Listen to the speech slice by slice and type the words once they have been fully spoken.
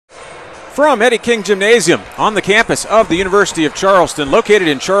From Eddie King Gymnasium on the campus of the University of Charleston, located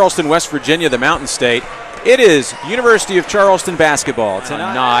in Charleston, West Virginia, the Mountain State, it is University of Charleston basketball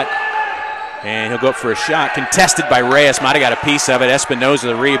tonight. And he'll go up for a shot, contested by Reyes. Might have got a piece of it. Espinosa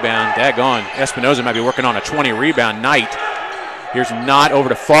the rebound. Daggone. Espinosa might be working on a 20-rebound night. Here's Knott over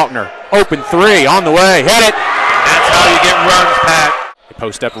to Faulkner. Open three on the way. Hit it. That's how you get runs, Pat. They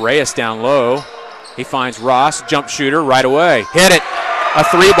post up Reyes down low. He finds Ross, jump shooter right away. Hit it. A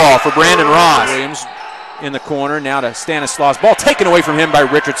three ball for Brandon Ross. Williams in the corner. Now to Stanislaus. Ball taken away from him by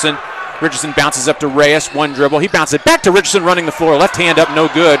Richardson. Richardson bounces up to Reyes, one dribble. He bounces it back to Richardson running the floor. Left hand up, no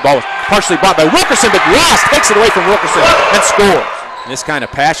good. Ball was partially bought by Wilkerson, but Ross takes it away from Wilkerson and scores. This kind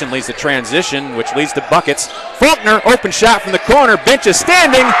of passion leads to transition, which leads to buckets. Faulkner, open shot from the corner. Bench is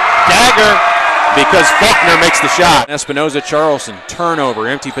standing. Dagger, because Faulkner makes the shot. Espinosa, Charleston, turnover,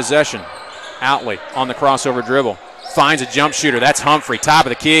 empty possession. Outley on the crossover dribble. Finds a jump shooter. That's Humphrey, top of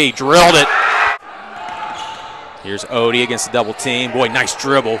the key. Drilled it. Here's Odie against the double team. Boy, nice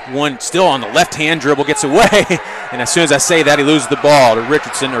dribble. One still on the left-hand dribble, gets away. And as soon as I say that, he loses the ball to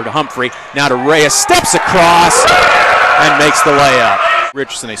Richardson or to Humphrey. Now to Reyes, steps across and makes the layup.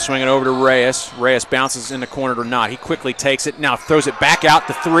 Richardson, they swing it over to Reyes. Reyes bounces in the corner to Knott. He quickly takes it. Now throws it back out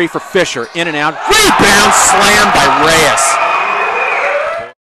to three for Fisher. In and out. Rebound slammed by Reyes.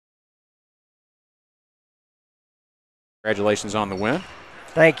 Congratulations on the win.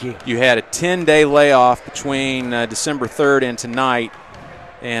 Thank you. You had a 10-day layoff between December 3rd and tonight.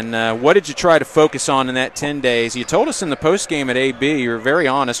 And what did you try to focus on in that 10 days? You told us in the postgame at AB, you were very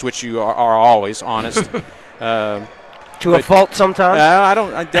honest, which you are always honest. To a fault sometimes? I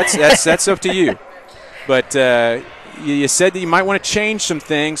don't. That's up to you. But you said that you might want to change some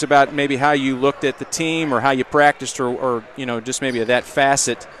things about maybe how you looked at the team or how you practiced or just maybe that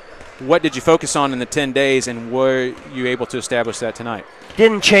facet. What did you focus on in the 10 days, and were you able to establish that tonight?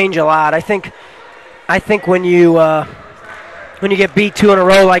 Didn't change a lot. I think when you get beat two in a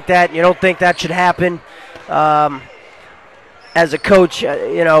row like that, you don't think that should happen. As a coach,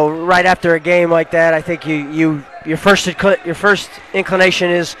 right after a game like that, I think your first inclination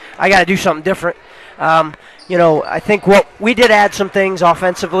is I got to do something different. I think what we did add some things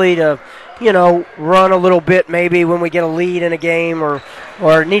offensively to run a little bit maybe when we get a lead in a game or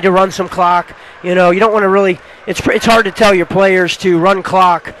need to run some clock. You don't want to really – it's hard to tell your players to run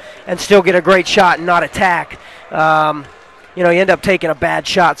clock and still get a great shot and not attack. You end up taking a bad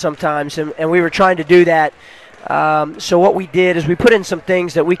shot sometimes, and we were trying to do that. So what we did is we put in some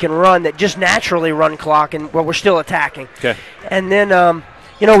things that we can run that just naturally run clock and we're still attacking. Okay. And then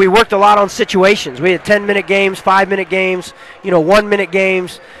we worked a lot on situations. We had 10-minute games, 5-minute games, 1-minute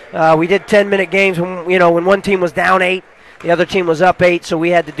games. We did 10-minute games when one team was down 8, the other team was up 8. So we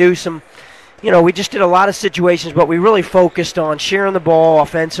had to do some, we just did a lot of situations, but we really focused on sharing the ball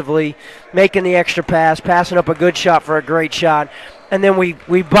offensively, making the extra pass, passing up a good shot for a great shot, and then we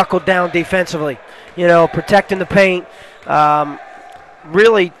buckled down defensively, protecting the paint.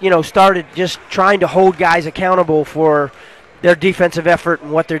 Really, started just trying to hold guys accountable for their defensive effort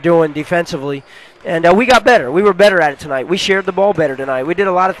and what they're doing defensively. And we got better. We were better at it tonight. We shared the ball better tonight. We did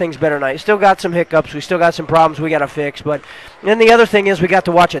a lot of things better tonight. Still got some hiccups. We still got some problems we got to fix. But then the other thing is we got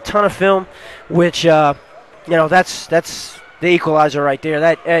to watch a ton of film, which, that's the equalizer right there.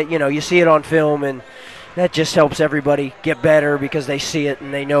 That you see it on film, and that just helps everybody get better because they see it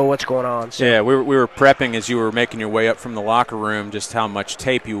and they know what's going on. So. Yeah, we were prepping as you were making your way up from the locker room just how much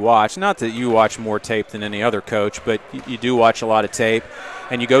tape you watch. Not that you watch more tape than any other coach, but you do watch a lot of tape.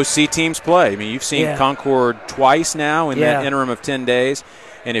 And you go see teams play. I mean, you've seen Concord twice now in that interim of 10 days.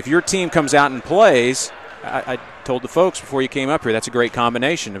 And if your team comes out and plays, I told the folks before you came up here, that's a great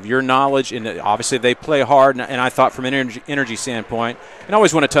combination of your knowledge. And obviously they play hard. And I thought from an energy standpoint, and I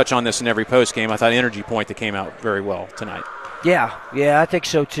always want to touch on this in every post game, I thought energy point that came out very well tonight. Yeah, I think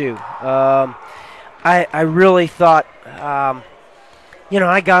so too. I really thought, I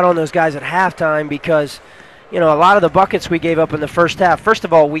got on those guys at halftime because – a lot of the buckets we gave up in the first half, first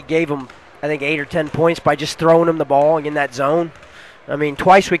of all, we gave them, I think, 8 or 10 points by just throwing them the ball in that zone. I mean,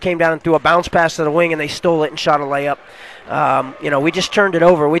 twice we came down and threw a bounce pass to the wing, and they stole it and shot a layup. We just turned it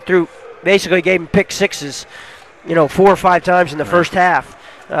over. We basically gave them pick sixes, 4 or 5 times in the first half.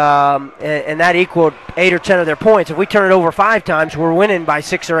 And that equaled 8 or 10 of their points. If we turn it over 5 times, we're winning by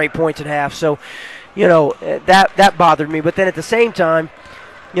 6 or 8 points at half. So, that bothered me. But then at the same time,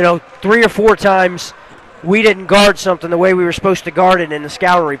 3 or 4 times – we didn't guard something the way we were supposed to guard it in the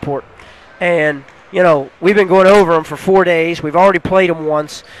scouting report. And, we've been going over them for 4 days. We've already played them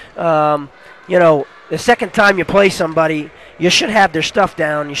once. The second time you play somebody, you should have their stuff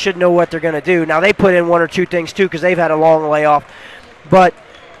down. You should know what they're going to do. Now, they put in 1 or 2 things, too, because they've had a long layoff. But,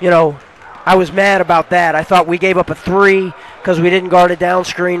 I was mad about that. I thought we gave up a 3 because we didn't guard a down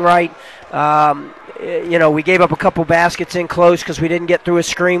screen right. We gave up a couple baskets in close because we didn't get through a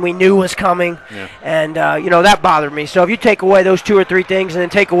screen we knew was coming. Yeah. And, that bothered me. So if you take away those 2 or 3 things and then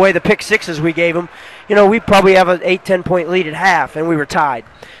take away the pick sixes we gave them, we probably have an 8-10 point lead at half, and we were tied.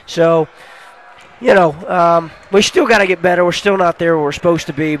 So, we still got to get better. We're still not there where we're supposed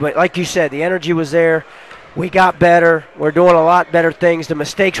to be. But like you said, the energy was there. We got better. We're doing a lot better things. The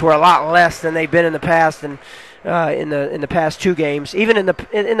mistakes were a lot less than they've been in the past, and in the past 2 games, even in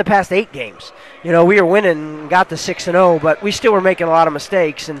the past 8 games. We were winning, and got to 6-0, but we still were making a lot of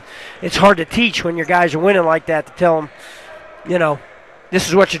mistakes, and it's hard to teach when your guys are winning like that to tell them, this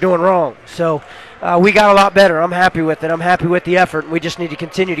is what you're doing wrong. So we got a lot better. I'm happy with it. I'm happy with the effort, and we just need to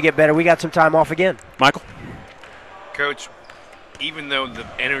continue to get better. We got some time off again. Michael? Coach, even though the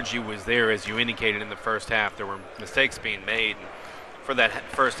energy was there, as you indicated in the first half, there were mistakes being made. And for that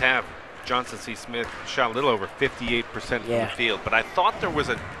first half, Johnson C. Smith shot a little over 58% from the field. But I thought there was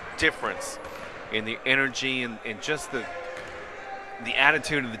a difference in the energy and just the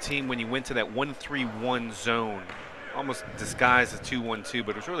attitude of the team when you went to that 1-3-1 zone, almost disguised as 2-1-2,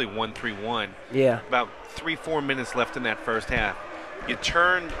 but it was really 1-3-1. Yeah. About 3-4 minutes left in that first half. You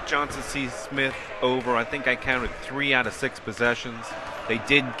turned Johnson C. Smith over. I think I counted 3 out of 6 possessions. They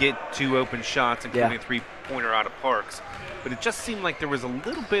did get 2 open shots, including a 3-pointer out of Parks. But it just seemed like there was a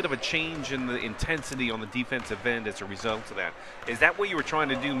little bit of a change in the intensity on the defensive end as a result of that. Is that what you were trying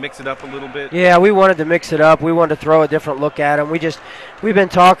to do, mix it up a little bit? Yeah, we wanted to mix it up. We wanted to throw a different look at them. We've been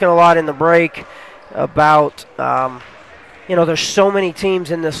talking a lot in the break about, there's so many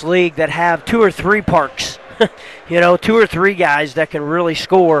teams in this league that have 2 or 3 Parks. 2 or 3 guys that can really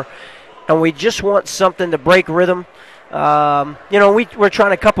score, and we just want something to break rhythm. We're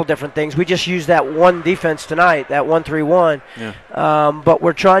trying a couple different things. We just used that one defense tonight, that 1-3-1. Yeah. But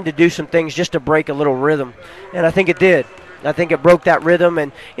we're trying to do some things just to break a little rhythm, and I think it did. I think it broke that rhythm,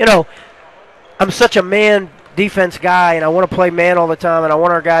 and I'm such a man defense guy, and I want to play man all the time, and I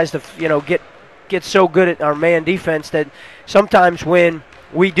want our guys to get so good at our man defense that sometimes when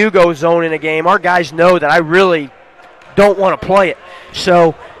we do go zone in a game, our guys know that I really don't want to play it.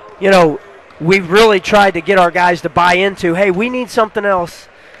 So, we've really tried to get our guys to buy into, hey, we need something else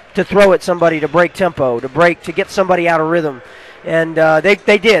to throw at somebody to break tempo, to get somebody out of rhythm. And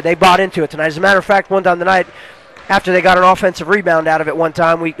they did. They bought into it tonight. As a matter of fact, one time tonight, after they got an offensive rebound out of it one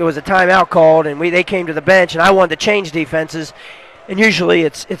time, there was a timeout called, and they came to the bench, and I wanted to change defenses. And usually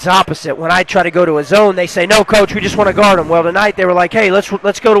it's opposite. When I try to go to a zone, they say, "No, coach, we just want to guard them." Well, tonight they were like, "Hey, let's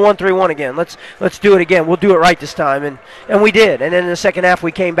go to 1-3-1 again. Let's do it again. We'll do it right this time." And we did. And then in the second half,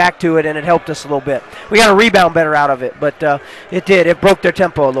 we came back to it, and it helped us a little bit. We got a rebound better out of it, but it did. It broke their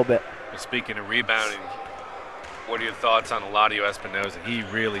tempo a little bit. Speaking of rebounding, what are your thoughts on Eladio Espinosa? He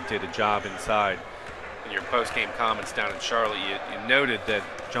really did a job inside. In your post-game comments down in Charlotte, you noted that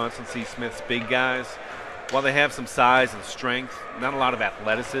Johnson C. Smith's big guys, while they have some size and strength, not a lot of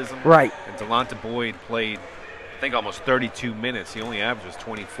athleticism. Right. And Delonte Boyd played, I think, almost 32 minutes. He only averages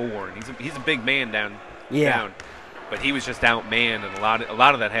 24, and he's a big man down. But he was just outmanned, and a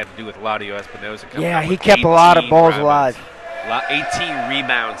lot of that had to do with Eladio Espinosa. Yeah, he kept a lot of balls alive. 18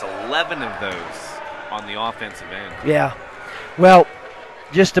 rebounds, 11 of those on the offensive end. Yeah. Well,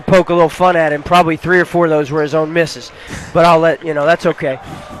 just to poke a little fun at him, probably 3 or 4 of those were his own misses. But I'll let that's okay.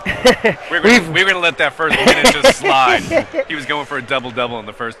 We're going to let that first minute just slide. He was going for a double-double in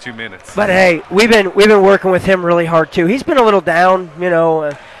the first 2 minutes. But hey, we've been working with him really hard too. He's been a little down,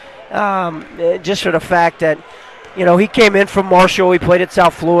 just for the fact that he came in from Marshall. He played at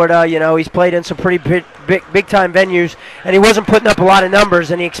South Florida. He's played in some pretty big time venues, and he wasn't putting up a lot of numbers,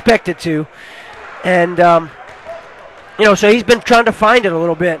 and he expected to. And so he's been trying to find it a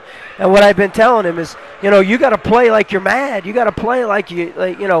little bit. And what I've been telling him is, you got to play like you're mad. You got to play like you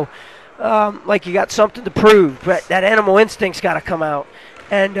got something to prove. But that animal instinct's got to come out,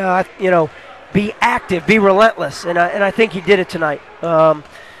 and be active, be relentless. And I think he did it tonight.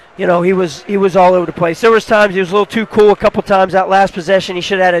 He was all over the place. There was times he was a little too cool. A couple times that last possession, he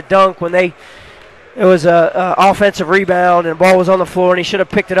should have had a dunk when it was a offensive rebound and the ball was on the floor, and he should have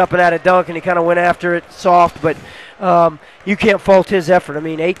picked it up and had a dunk, and he kind of went after it soft. But you can't fault his effort. I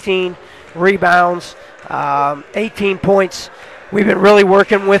mean, 18 rebounds, 18 points. We've been really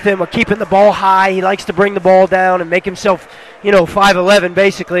working with him, keeping the ball high. He likes to bring the ball down and make himself, 5'11"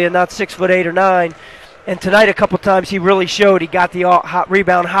 basically, and not 6'8" or 9. And tonight, a couple times, he really showed he got the hot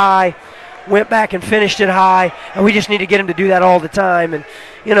rebound high, went back and finished it high, and we just need to get him to do that all the time. And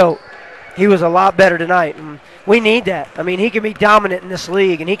he was a lot better tonight, and we need that. I mean, he can be dominant in this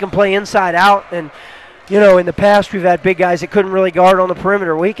league, and he can play inside out. And you know, in the past we've had big guys that couldn't really guard on the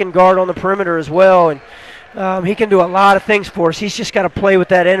perimeter. We can guard on the perimeter as well, and he can do a lot of things for us. He's just got to play with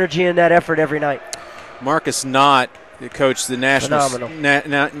that energy and that effort every night. Marcus Knott, Coach, the national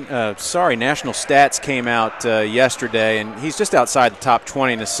national stats came out yesterday, and he's just outside the top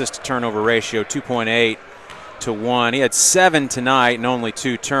 20 in assist-to-turnover ratio, 2.8 to 1. He had 7 tonight and only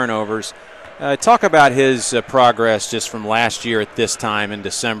 2 turnovers. Talk about his progress just from last year at this time in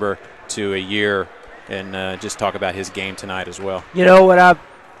December to a year, and just talk about his game tonight as well. You know what,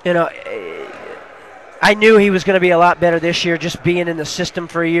 I knew he was going to be a lot better this year, just being in the system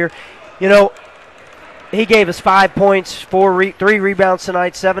for a year. You know, he gave us 5 points, 3 rebounds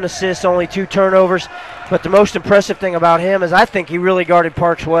tonight, 7 assists, only 2 turnovers. But the most impressive thing about him is I think he really guarded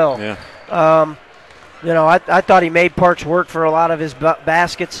Parks well. Yeah. You know, I thought he made Parks work for a lot of his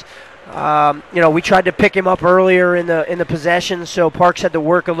baskets. You know, we tried to pick him up earlier in the possession, so Parks had to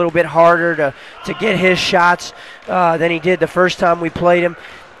work a little bit harder to get his shots than he did the first time we played him.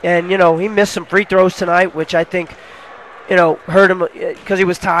 And, you know, he missed some free throws tonight, which I think, you know, hurt him because he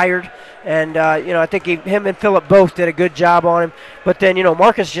was tired. And, you know, I think him and Phillip both did a good job on him. But then, you know,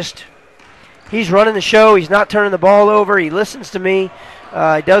 Marcus he's running the show. He's not turning the ball over. He listens to me.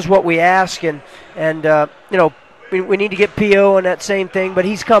 He does what we ask. And you know, we need to get P.O. on that same thing. But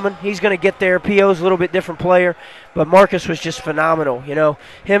he's coming. He's going to get there. P.O.'s a little bit different player. But Marcus was just phenomenal. You know,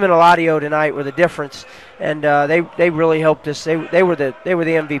 him and Eladio tonight were the difference. And they really helped us. They were the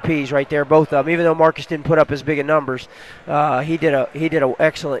MVPs right there, both of them. Even though Marcus didn't put up as big of numbers, he did an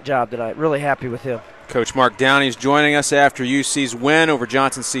excellent job tonight. Really happy with him. Coach Mark Downey is joining us after UC's win over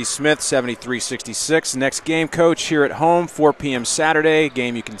Johnson C. Smith, 73-66. Next game, Coach, here at home, 4 p.m. Saturday.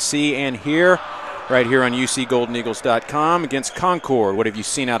 Game you can see and hear right here on UCGoldenEagles.com against Concord. What have you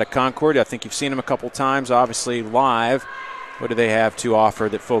seen out of Concord? I think you've seen them a couple times, obviously live. What do they have to offer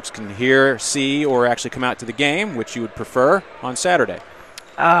that folks can hear, see, or actually come out to the game, which you would prefer on Saturday?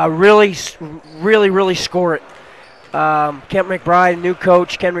 Really score it. Ken McBride, new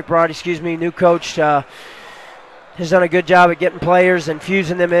coach, has done a good job at getting players and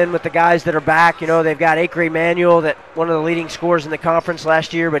fusing them in with the guys that are back. You know, they've got Acre Emanuel, that one of the leading scorers in the conference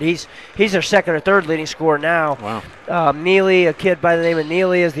last year, but he's their second or third leading scorer now. Wow. Neely, a kid by the name of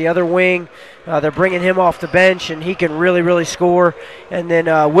Neely, is the other wing. They're bringing him off the bench, and he can really score. And then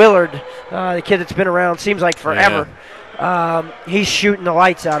Willard, the kid that's been around seems like forever. Yeah. He's shooting the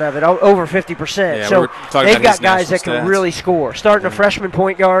lights out of it, over 50%. Yeah, so they've got guys that can really score. Starting a freshman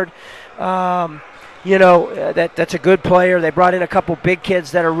point guard, you know, that's a good player. They brought in a couple big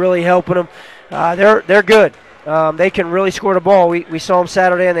kids that are really helping them. They're good. They can really score the ball. We saw them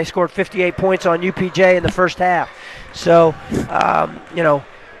Saturday, and they scored 58 points on UPJ in the first half. So, you know,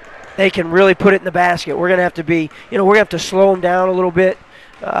 they can really put it in the basket. We're going to have to we're going to have to slow them down a little bit.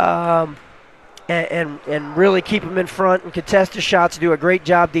 And really keep them in front and contest the shots, do a great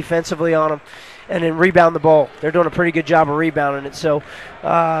job defensively on them, and then rebound the ball. They're doing a pretty good job of rebounding it. So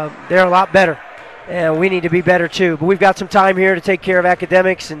they're a lot better, and we need to be better too. But we've got some time here to take care of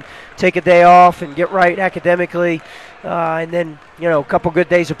academics and take a day off and get right academically, and then, you know, a couple good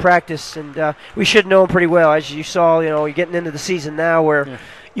days of practice. And we should know them pretty well. As you saw, you know, you're getting into the season now where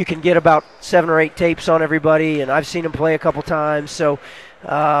you can get about 7 or 8 tapes on everybody, and I've seen them play a couple times. So,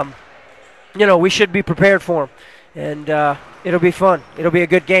 you know, we should be prepared for them, and it'll be fun. It'll be a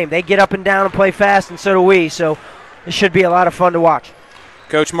good game. They get up and down and play fast, and so do we, so it should be a lot of fun to watch.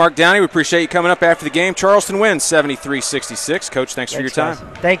 Coach Mark Downey, we appreciate you coming up after the game. Charleston wins 73-66. Coach, thanks for your time.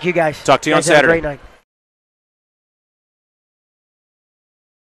 Guys. Thank you, guys. Talk to you on Saturday. Saturday. Have a great night.